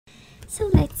So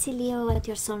let's see, Leo, what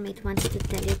your soulmate wants to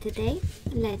tell you today.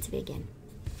 Let's begin.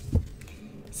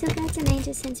 So guides and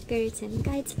angels and spirits and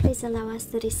guides, please allow us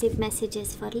to receive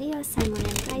messages for Leo, Sun, Moon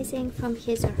and Rising from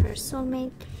his or her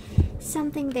soulmate.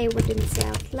 Something they wouldn't say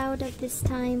out loud at this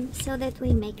time, so that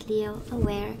we make Leo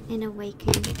aware and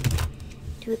awaken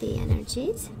to the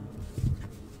energies.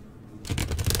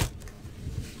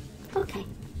 Okay,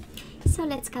 so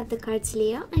let's cut the cards,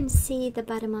 Leo, and see the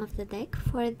bottom of the deck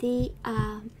for the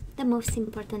most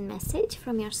important message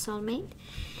from your soulmate.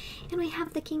 And we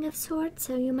have the King of Swords,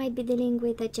 so you might be dealing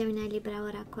with a Gemini, Libra or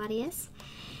Aquarius.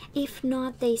 If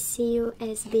not, they see you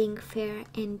as being fair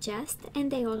and just,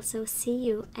 and they also see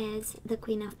you as the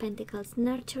Queen of Pentacles,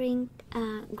 nurturing,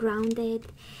 grounded,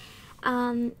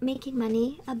 making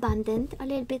money, abundant, a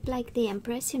little bit like the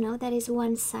Empress. You know, that is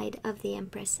one side of the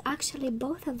Empress. Actually,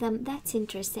 both of them, that's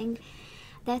interesting,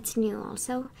 that's new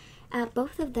also.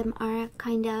 Both of them are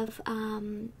kind of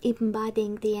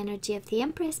embodying the energy of the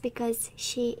Empress, because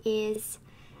she is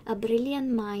a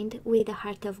brilliant mind with a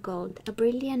heart of gold. A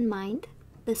brilliant mind,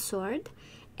 the sword,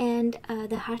 and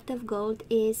the heart of gold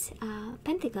is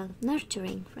pentacle,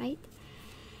 nurturing, right?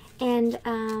 And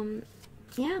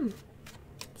yeah,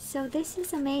 so this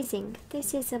is amazing.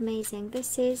 This is amazing.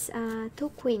 This is two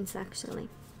queens actually.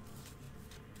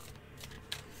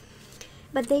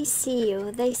 But they see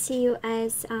you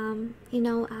as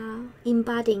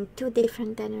embodying two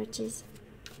different energies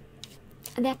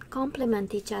that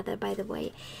complement each other, by the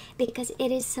way, because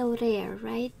it is so rare,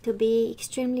 right, to be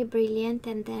extremely brilliant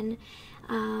and then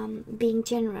being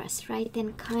generous, right,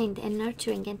 and kind and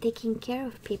nurturing and taking care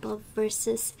of people,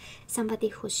 versus somebody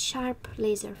who's sharp,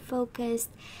 laser focused.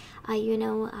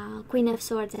 Queen of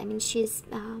Swords, I mean, she's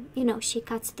she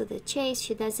cuts to the chase.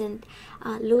 She doesn't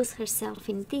lose herself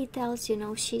in details.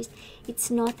 It's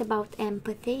not about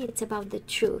empathy, it's about the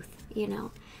truth.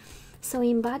 So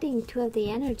embodying two of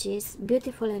the energies,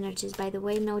 beautiful energies, by the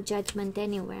way, no judgment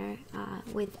anywhere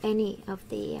with any of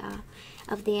the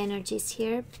energies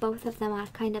here. Both of them are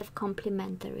kind of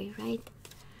complementary, right?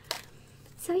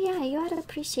 So yeah, you are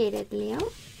appreciated,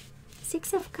 Leo.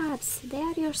 Six of Cups, they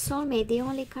are your soulmate. The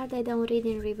only card I don't read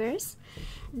in reverse.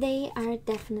 They are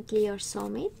definitely your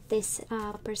soulmate, this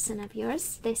person of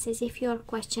yours. This is, if you're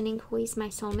questioning who is my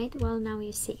soulmate, well, now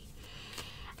you see.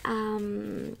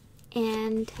 And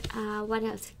what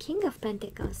else? King of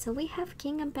Pentacles. So we have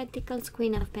King of Pentacles,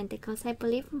 Queen of Pentacles. I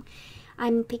believe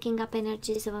I'm picking up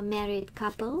energies of a married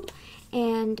couple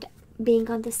and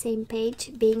being on the same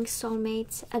page, being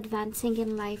soulmates, advancing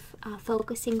in life,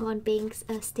 focusing on being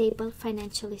stable,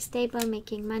 financially stable,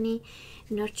 making money,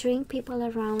 nurturing people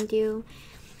around you.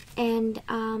 And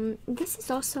this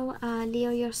is also Leo,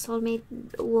 your soulmate,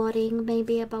 worrying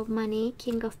maybe about money.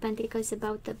 King of Pentacles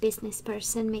about the business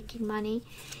person making money.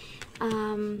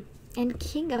 And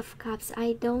King of Cups,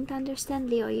 I don't understand,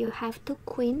 Leo. You have two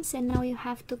queens and now you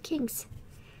have two kings.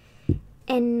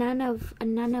 And none of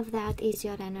that is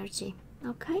your energy,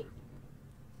 okay?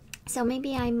 So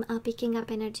maybe I'm picking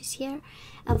up energies here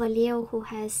of a Leo who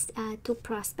has two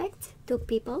prospects, two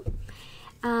people.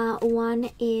 One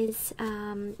is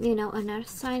an earth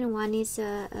sign, one is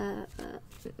an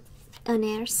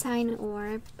air sign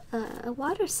or a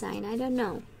water sign, I don't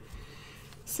know.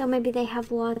 So maybe they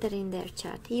have water in their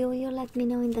chart. You let me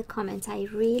know in the comments. I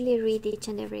really read each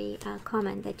and every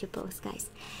comment that you post, guys.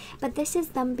 But this is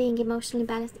them being emotionally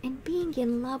balanced and being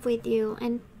in love with you,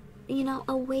 and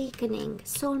awakening,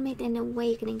 soulmate and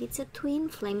awakening. It's a twin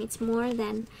flame. It's more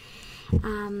than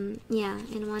and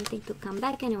wanting to come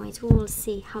back. Anyways, we will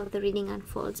see how the reading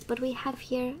unfolds. But we have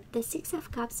here the Six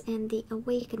of Cups and the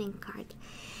Awakening card.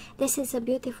 This is a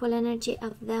beautiful energy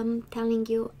of them telling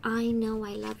you, I know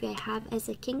I love you. I have, as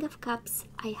a King of Cups,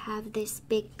 I have this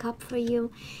big cup for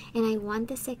you and I want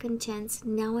a second chance.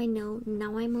 Now I know,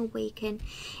 now I'm awakened,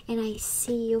 and I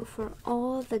see you for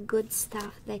all the good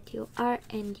stuff that you are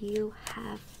and you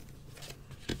have.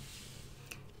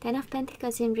 Ten of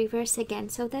Pentacles in reverse again.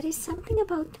 So there is something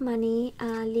about money,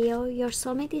 Leo. Your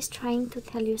soulmate is trying to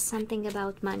tell you something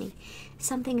about money.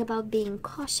 Something about being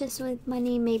cautious with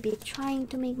money, maybe trying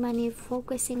to make money,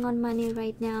 focusing on money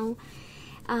right now.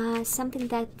 Something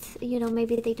that,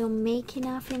 maybe they don't make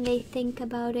enough and they think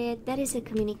about it. That is a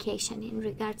communication in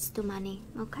regards to money,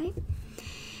 okay?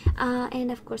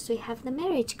 And of course we have the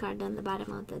marriage card on the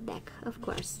bottom of the deck, of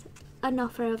course. An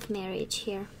offer of marriage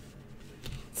here.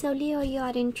 So Leo, you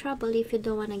are in trouble if you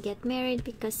don't want to get married,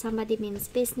 because somebody means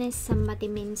business, somebody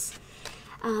means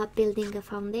building a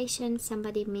foundation,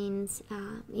 somebody means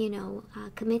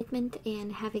commitment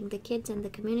and having the kids and the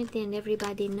community and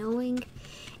everybody knowing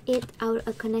it, out,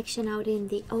 a connection out in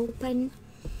the open.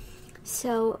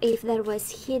 So if there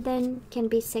was hidden, can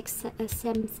be same-sex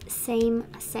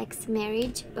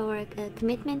marriage or a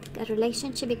commitment, a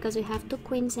relationship, because we have two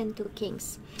queens and two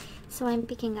kings. So I'm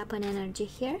picking up an energy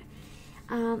here,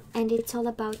 and it's all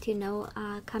about, you know,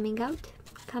 coming out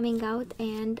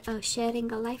and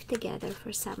sharing a life together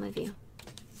for some of you.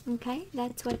 Okay,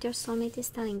 that's what your soulmate is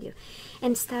telling you.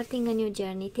 And starting a new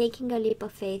journey, taking a leap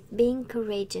of faith, being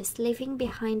courageous, leaving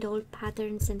behind old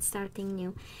patterns and starting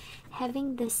new,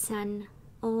 having the sun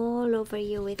all over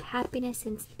you with happiness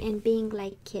and being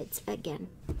like kids again.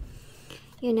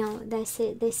 You know, this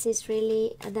is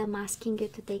really them asking you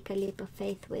to take a leap of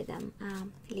faith with them,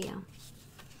 Leo.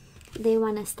 They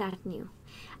want to start new.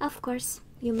 Of course,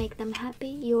 you make them happy.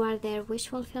 You are their wish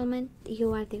fulfillment.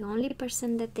 You are the only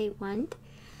person that they want.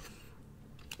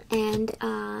 And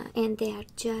they are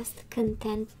just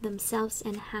content themselves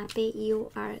and happy.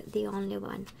 You are the only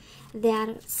one. They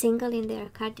are single in their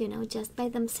card, you know, just by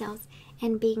themselves,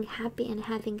 and being happy and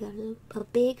having a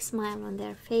big smile on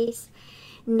their face,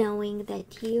 knowing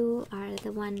that you are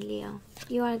the one, Leo.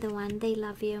 You are the one. They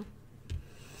love you.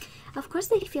 Of course,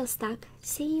 they feel stuck.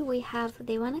 See, we have,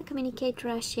 they want to communicate,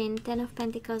 rush in, 10 of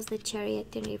Pentacles, the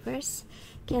Chariot in reverse,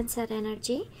 Cancer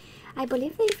energy. I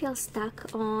believe they feel stuck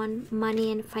on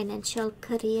money and financial,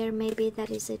 career. Maybe that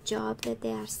is a job that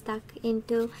they are stuck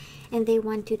into, and they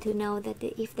want you to know that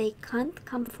if they can't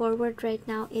come forward right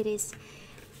now, it is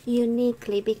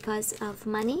uniquely because of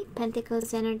money.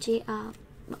 Pentacles energy,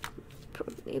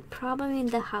 problem in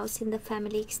the house, in the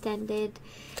family, extended,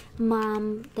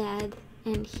 mom, dad,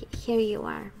 and here you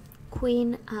are,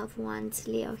 Queen of Wands,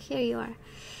 Leo. Here you are.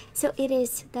 So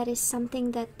that is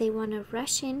something that they want to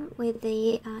rush in with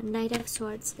the Knight of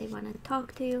Swords. They want to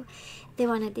talk to you, they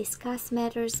want to discuss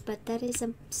matters, but that is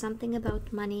something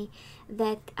about money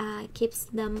that keeps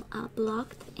them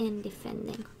blocked and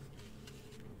defending,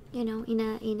 you know,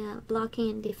 in a blocking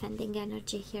and defending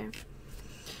energy here.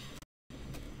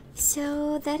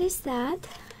 So that is that.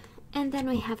 And then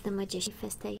we have the Magician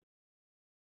manifestation.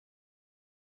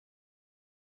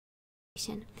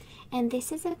 And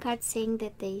this is a card saying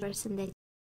that the person that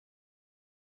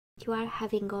you are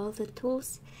having all the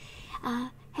tools,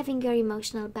 having your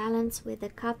emotional balance with the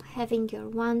Cup, having your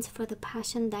wands for the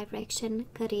passion, direction,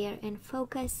 career, and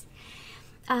focus.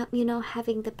 You know,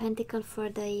 having the Pentacle for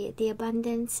the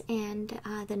abundance and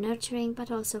the nurturing,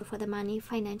 but also for the money,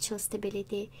 financial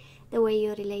stability, the way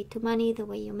you relate to money, the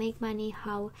way you make money,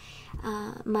 how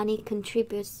money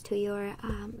contributes to your,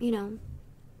 you know,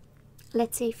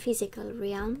 let's say physical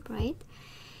realm, right?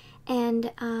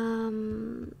 And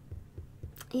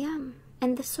yeah,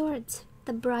 and the swords,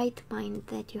 the bright mind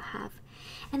that you have.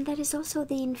 And there is also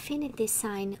the infinity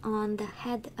sign on the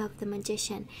head of the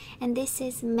Magician, and this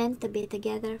is meant to be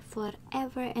together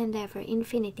forever and ever.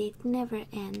 Infinity, it never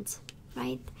ends,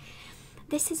 right?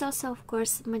 This is also, of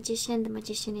course, Magician. The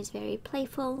Magician is very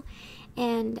playful,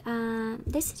 and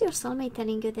this is your soulmate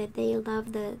telling you that they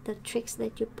love the tricks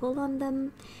that you pull on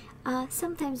them.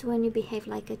 Sometimes when you behave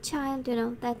like a child, you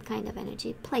know, that kind of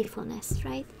energy, playfulness,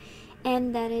 right?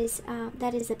 And that is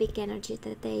a big energy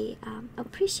that they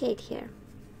appreciate here.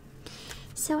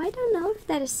 So I don't know if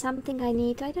that is something I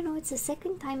need. I don't know, it's the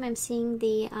second time I'm seeing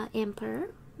the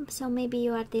Emperor, so maybe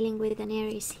you are dealing with an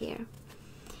Aries here,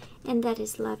 and that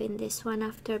is love in this one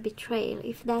after betrayal.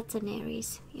 If that's an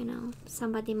Aries, you know,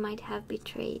 somebody might have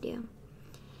betrayed you,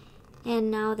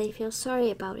 and now they feel sorry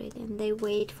about it and they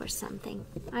wait for something.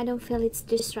 I don't feel it's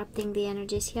disrupting the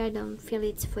energies here. I don't feel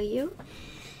it's for you.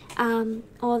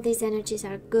 All these energies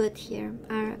are good here,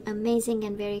 are amazing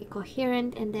and very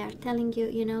coherent, and they are telling you,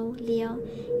 you know, Leo,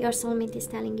 your soulmate is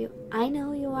telling you, I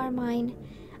know you are mine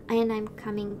and I'm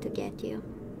coming to get you.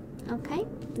 Okay,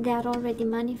 they are already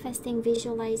manifesting,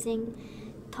 visualizing,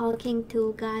 talking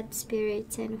to God,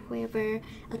 spirits, and whoever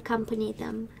accompanied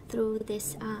them through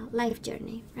this life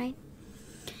journey, right?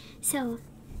 So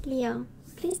Leo,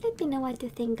 please let me know what you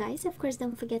think, guys. Of course,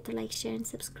 don't forget to like, share, and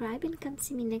subscribe, and come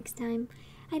see me next time.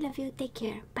 I love you. Take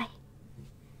care. Bye.